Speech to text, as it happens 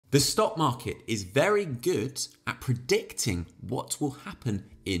The stock market is very good at predicting what will happen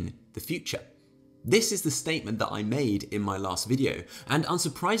in the future. This is the statement that I made in my last video, and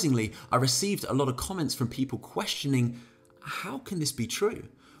unsurprisingly, I received a lot of comments from people questioning, how can this be true?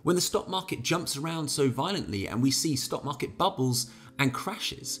 When the stock market jumps around so violently and we see stock market bubbles and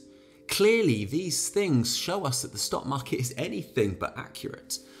crashes. Clearly, these things show us that the stock market is anything but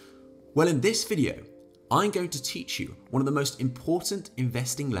accurate. Well, in this video, I'm going to teach you one of the most important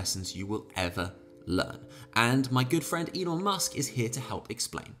investing lessons you will ever learn. And my good friend Elon Musk is here to help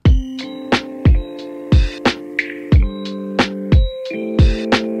explain.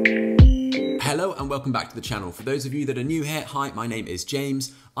 Hello and welcome back to the channel. For those of you that are new here, hi, my name is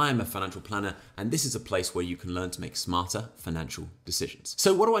James. I am a financial planner and this is a place where you can learn to make smarter financial decisions.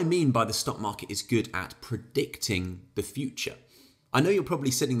 So what do I mean by the stock market is good at predicting the future? I know you're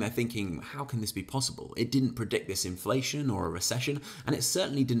probably sitting there thinking, how can this be possible? It didn't predict this inflation or a recession, and it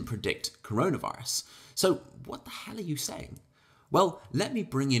certainly didn't predict coronavirus. So what the hell are you saying? Well, let me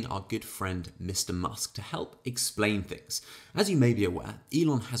bring in our good friend, Mr. Musk, to help explain things. As you may be aware,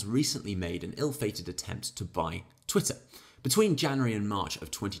 Elon has recently made an ill-fated attempt to buy Twitter. Between January and March of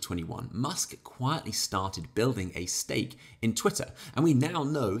 2021, Musk quietly started building a stake in Twitter, and we now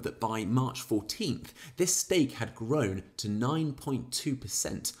know that by March 14th, this stake had grown to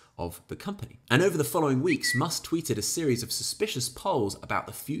 9.2% of the company. And over the following weeks, Musk tweeted a series of suspicious polls about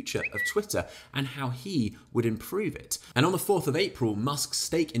the future of Twitter and how he would improve it. And on the 4th of April, Musk's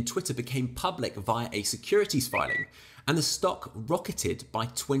stake in Twitter became public via a securities filing, and the stock rocketed by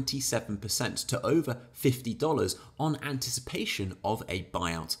 27% to over $50 on anticipation of a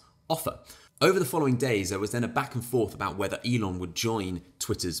buyout offer. Over the following days, there was then a back and forth about whether Elon would join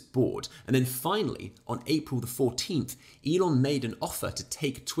Twitter's board. And then finally, on April the 14th, Elon made an offer to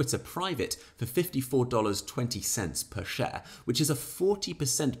take Twitter private for $54.20 per share, which is a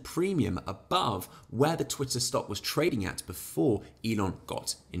 40% premium above where the Twitter stock was trading at before Elon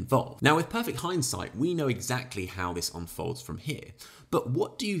got involved. Now, with perfect hindsight, we know exactly how this unfolds from here. But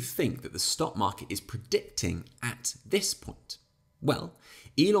what do you think that the stock market is predicting at this point? Well,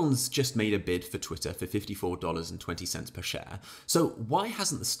 Elon's just made a bid for Twitter for $54.20 per share, so why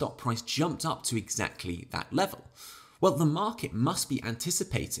hasn't the stock price jumped up to exactly that level? Well, the market must be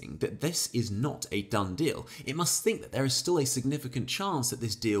anticipating that this is not a done deal. It must think that there is still a significant chance that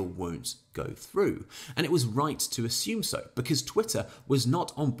this deal won't go through. And it was right to assume so, because Twitter was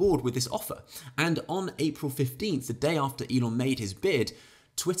not on board with this offer. And on April 15th, the day after Elon made his bid,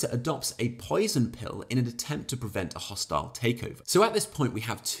 Twitter adopts a poison pill in an attempt to prevent a hostile takeover. So at this point, we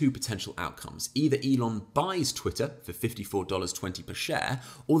have two potential outcomes. Either Elon buys Twitter for $54.20 per share,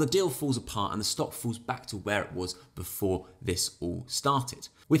 or the deal falls apart and the stock falls back to where it was before this all started.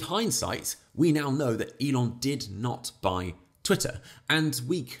 With hindsight, we now know that Elon did not buy Twitter, and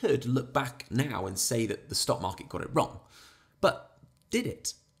we could look back now and say that the stock market got it wrong. But did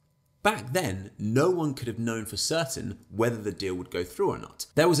it? Back then, no one could have known for certain whether the deal would go through or not.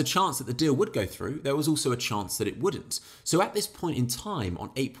 There was a chance that the deal would go through, there was also a chance that it wouldn't. So at this point in time, on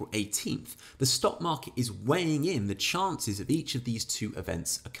April 18th, the stock market is weighing in the chances of each of these two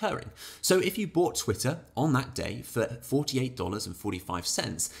events occurring. So if you bought Twitter on that day for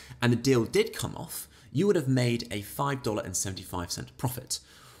 $48.45 and the deal did come off, you would have made a $5.75 profit.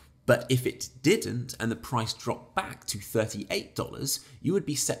 But if it didn't and the price dropped back to $38, you would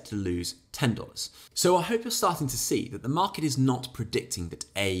be set to lose $10. So I hope you're starting to see that the market is not predicting that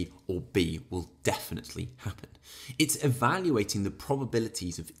A or B will definitely happen. It's evaluating the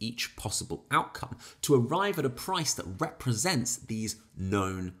probabilities of each possible outcome to arrive at a price that represents these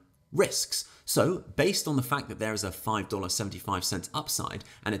known risks. So based on the fact that there is a $5.75 upside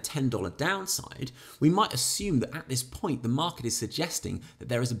and a $10 downside, we might assume that at this point the market is suggesting that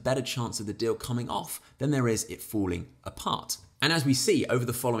there is a better chance of the deal coming off than there is it falling apart. And as we see over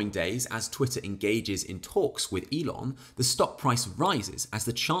the following days, as Twitter engages in talks with Elon, the stock price rises as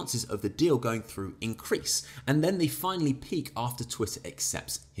the chances of the deal going through increase, and then they finally peak after Twitter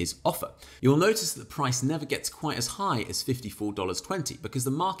accepts his offer. You'll notice that the price never gets quite as high as $54.20 because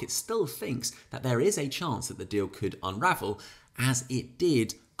the market still thinks that there is a chance that the deal could unravel, as it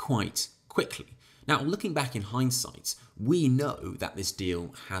did quite quickly. Now, looking back in hindsight, we know that this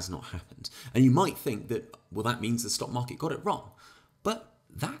deal has not happened. And you might think that, well, that means the stock market got it wrong. But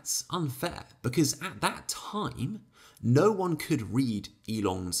that's unfair, because at that time, no one could read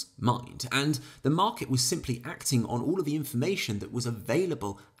Elon's mind, and the market was simply acting on all of the information that was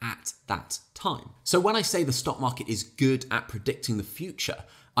available at that time. So when I say the stock market is good at predicting the future,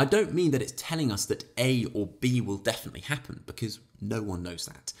 I don't mean that it's telling us that A or B will definitely happen, because no one knows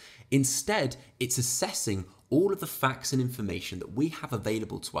that. Instead, it's assessing all of the facts and information that we have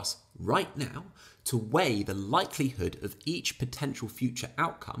available to us right now to weigh the likelihood of each potential future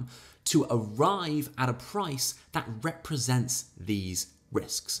outcome to arrive at a price that represents these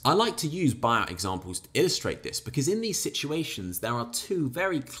risks. I like to use buyout examples to illustrate this because in these situations there are two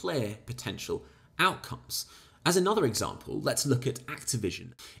very clear potential outcomes. As another example, let's look at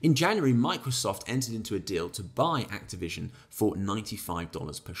Activision. In January, Microsoft entered into a deal to buy Activision for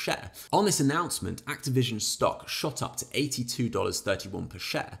 $95 per share. On this announcement, Activision's stock shot up to $82.31 per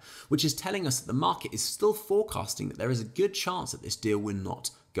share, which is telling us that the market is still forecasting that there is a good chance that this deal will not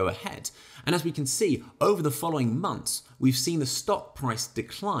go ahead. And as we can see, over the following months, we've seen the stock price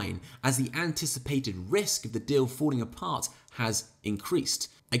decline as the anticipated risk of the deal falling apart has increased.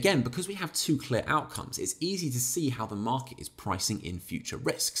 Again, because we have two clear outcomes, it's easy to see how the market is pricing in future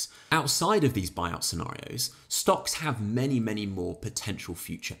risks. Outside of these buyout scenarios, stocks have many more potential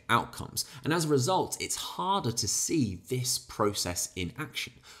future outcomes. And as a result, it's harder to see this process in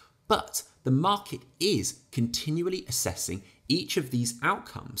action. But the market is continually assessing each of these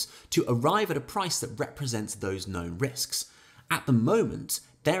outcomes to arrive at a price that represents those known risks. At the moment,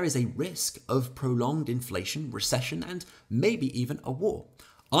 there is a risk of prolonged inflation, recession, and maybe even a war.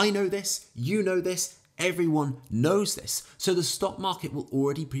 I know this, you know this, everyone knows this, so the stock market will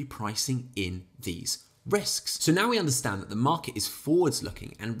already be pricing in these risks. So now we understand that the market is forwards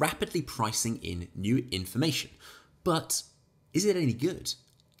looking and rapidly pricing in new information. But is it any good?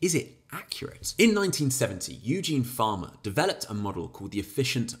 Is it accurate? In 1970, Eugene Farmer developed a model called the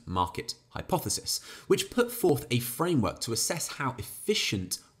efficient market hypothesis, which put forth a framework to assess how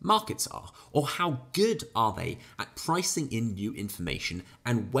efficient markets are, or how good are they at pricing in new information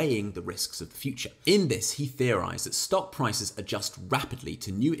and weighing the risks of the future. In this, he theorized that stock prices adjust rapidly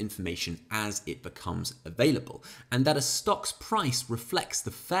to new information as it becomes available, and that a stock's price reflects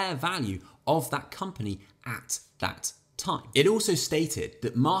the fair value of that company at that time. It also stated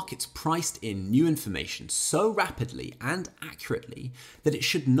that markets priced in new information so rapidly and accurately that it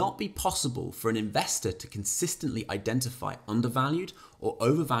should not be possible for an investor to consistently identify undervalued or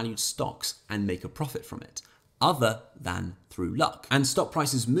overvalued stocks and make a profit from it, other than through luck. And stock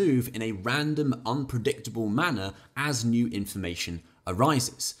prices move in a random, unpredictable manner as new information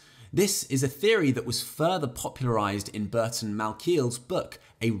arises. This is a theory that was further popularized in Burton Malkiel's book,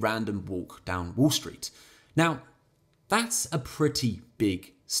 A Random Walk Down Wall Street. Now, that's a pretty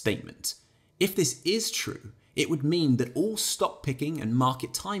big statement. If this is true, it would mean that all stock picking and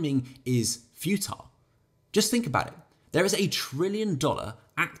market timing is futile. Just think about it. There is $1 trillion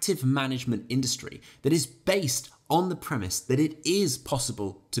active management industry that is based on the premise that it is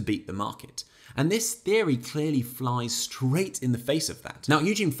possible to beat the market. And this theory clearly flies straight in the face of that. Now,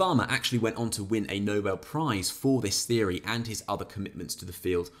 Eugene Farmer actually went on to win a Nobel Prize for this theory and his other commitments to the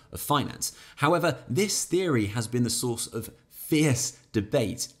field of finance. However, this theory has been the source of fierce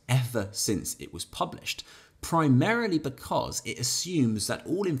debate ever since it was published, primarily because it assumes that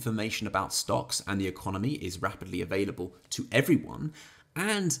all information about stocks and the economy is rapidly available to everyone,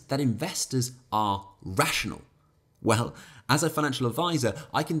 and that investors are rational. Well, as a financial advisor,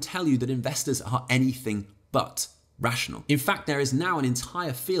 I can tell you that investors are anything but rational. In fact, there is now an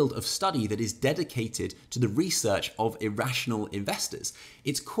entire field of study that is dedicated to the research of irrational investors.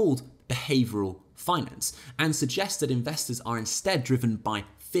 It's called behavioural finance and suggests that investors are instead driven by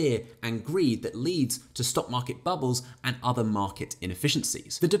fear and greed that leads to stock market bubbles and other market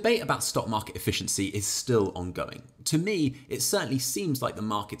inefficiencies. The debate about stock market efficiency is still ongoing. To me, it certainly seems like the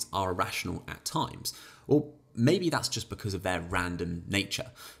markets are irrational at times. Or maybe that's just because of their random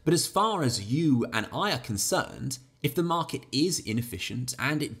nature. But as far as you and I are concerned, if the market is inefficient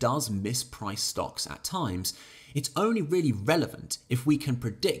and it does misprice stocks at times, it's only really relevant if we can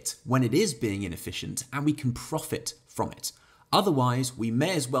predict when it is being inefficient and we can profit from it. Otherwise, we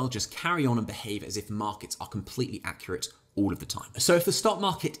may as well just carry on and behave as if markets are completely accurate all of the time. So if the stock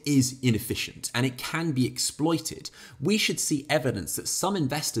market is inefficient and it can be exploited, we should see evidence that some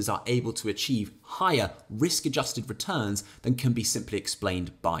investors are able to achieve higher risk-adjusted returns than can be simply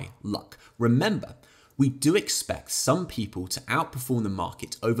explained by luck. Remember, we do expect some people to outperform the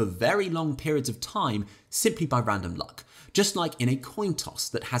market over very long periods of time simply by random luck, just like in a coin toss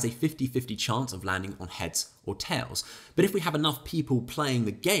that has a 50-50 chance of landing on heads or tails. But if we have enough people playing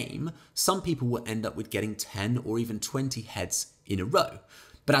the game, some people will end up with getting 10 or even 20 heads in a row.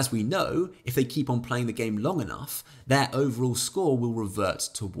 But as we know, if they keep on playing the game long enough, their overall score will revert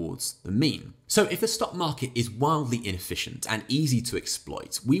towards the mean. So if the stock market is wildly inefficient and easy to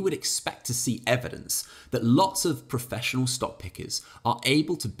exploit, we would expect to see evidence that lots of professional stock pickers are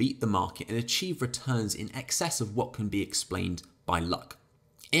able to beat the market and achieve returns in excess of what can be explained by luck.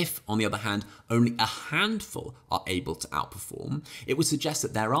 If, on the other hand, only a handful are able to outperform, it would suggest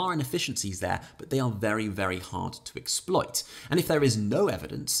that there are inefficiencies there, but they are very, very hard to exploit. And if there is no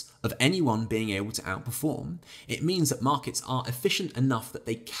evidence of anyone being able to outperform, it means that markets are efficient enough that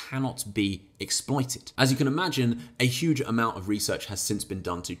they cannot be exploited. As you can imagine, a huge amount of research has since been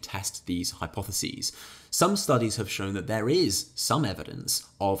done to test these hypotheses. Some studies have shown that there is some evidence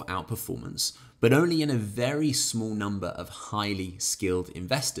of outperformance, but only in a very small number of highly skilled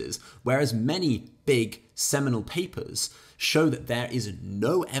investors, whereas many big seminal papers show that there is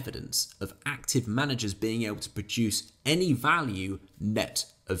no evidence of active managers being able to produce any value net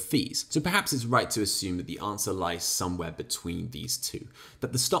of fees. So perhaps it's right to assume that the answer lies somewhere between these two,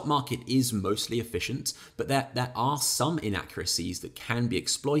 that the stock market is mostly efficient, but there are some inaccuracies that can be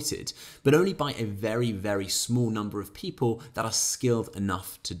exploited, but only by a very, very small number of people that are skilled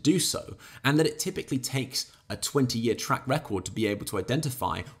enough to do so, and that it typically takes a 20-year track record to be able to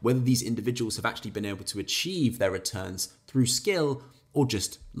identify whether these individuals have actually been able to achieve their returns through skill or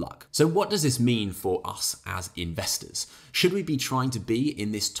just luck. So what does this mean for us as investors? Should we be trying to be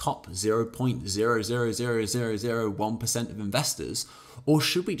in this top 0.0000001% of investors, or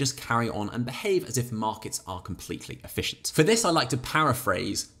should we just carry on and behave as if markets are completely efficient? For this, I like to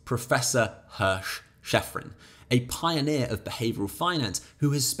paraphrase Professor Hirsch Sheffrin, a pioneer of behavioral finance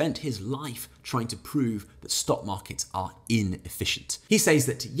who has spent his life trying to prove that stock markets are inefficient. He says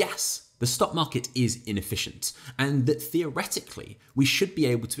that yes, the stock market is inefficient, and that theoretically we should be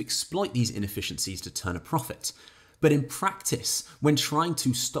able to exploit these inefficiencies to turn a profit. But in practice, when trying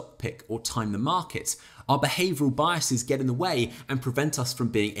to stock pick or time the market, our behavioral biases get in the way and prevent us from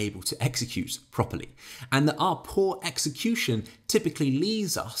being able to execute properly. And that our poor execution typically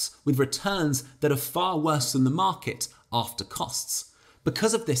leaves us with returns that are far worse than the market after costs.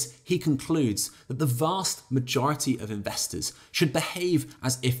 Because of this, he concludes that the vast majority of investors should behave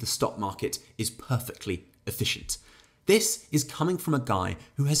as if the stock market is perfectly efficient. This is coming from a guy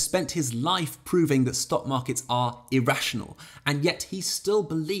who has spent his life proving that stock markets are irrational, and yet he still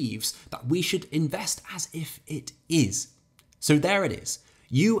believes that we should invest as if it is. So there it is.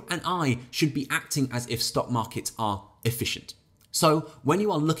 You and I should be acting as if stock markets are efficient. So when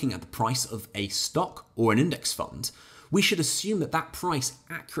you are looking at the price of a stock or an index fund, we should assume that that price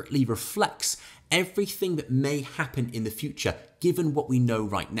accurately reflects everything that may happen in the future, given what we know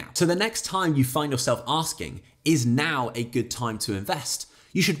right now. So the next time you find yourself asking, is now a good time to invest?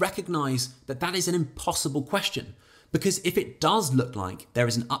 You should recognize that that is an impossible question, because if it does look like there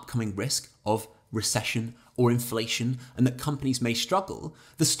is an upcoming risk of recession or inflation and that companies may struggle,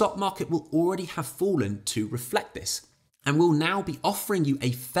 the stock market will already have fallen to reflect this, and will now be offering you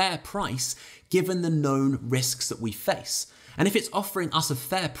a fair price given the known risks that we face. And if it's offering us a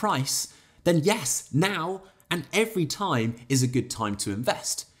fair price, then yes, now and every time is a good time to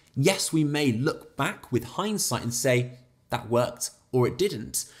invest. Yes, we may look back with hindsight and say that worked or it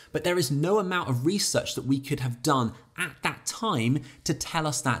didn't, but there is no amount of research that we could have done at that time to tell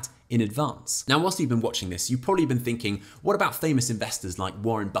us that in advance. Now, whilst you've been watching this, you've probably been thinking, what about famous investors like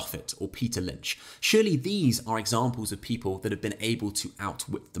Warren Buffett or Peter Lynch? Surely these are examples of people that have been able to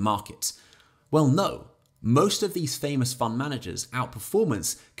outwit the market. Well, no. Most of these famous fund managers'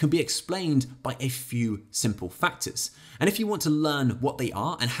 outperformance can be explained by a few simple factors. And if you want to learn what they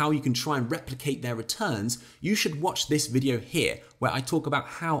are and how you can try and replicate their returns, you should watch this video here where I talk about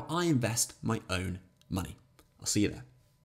how I invest my own money. I'll see you there.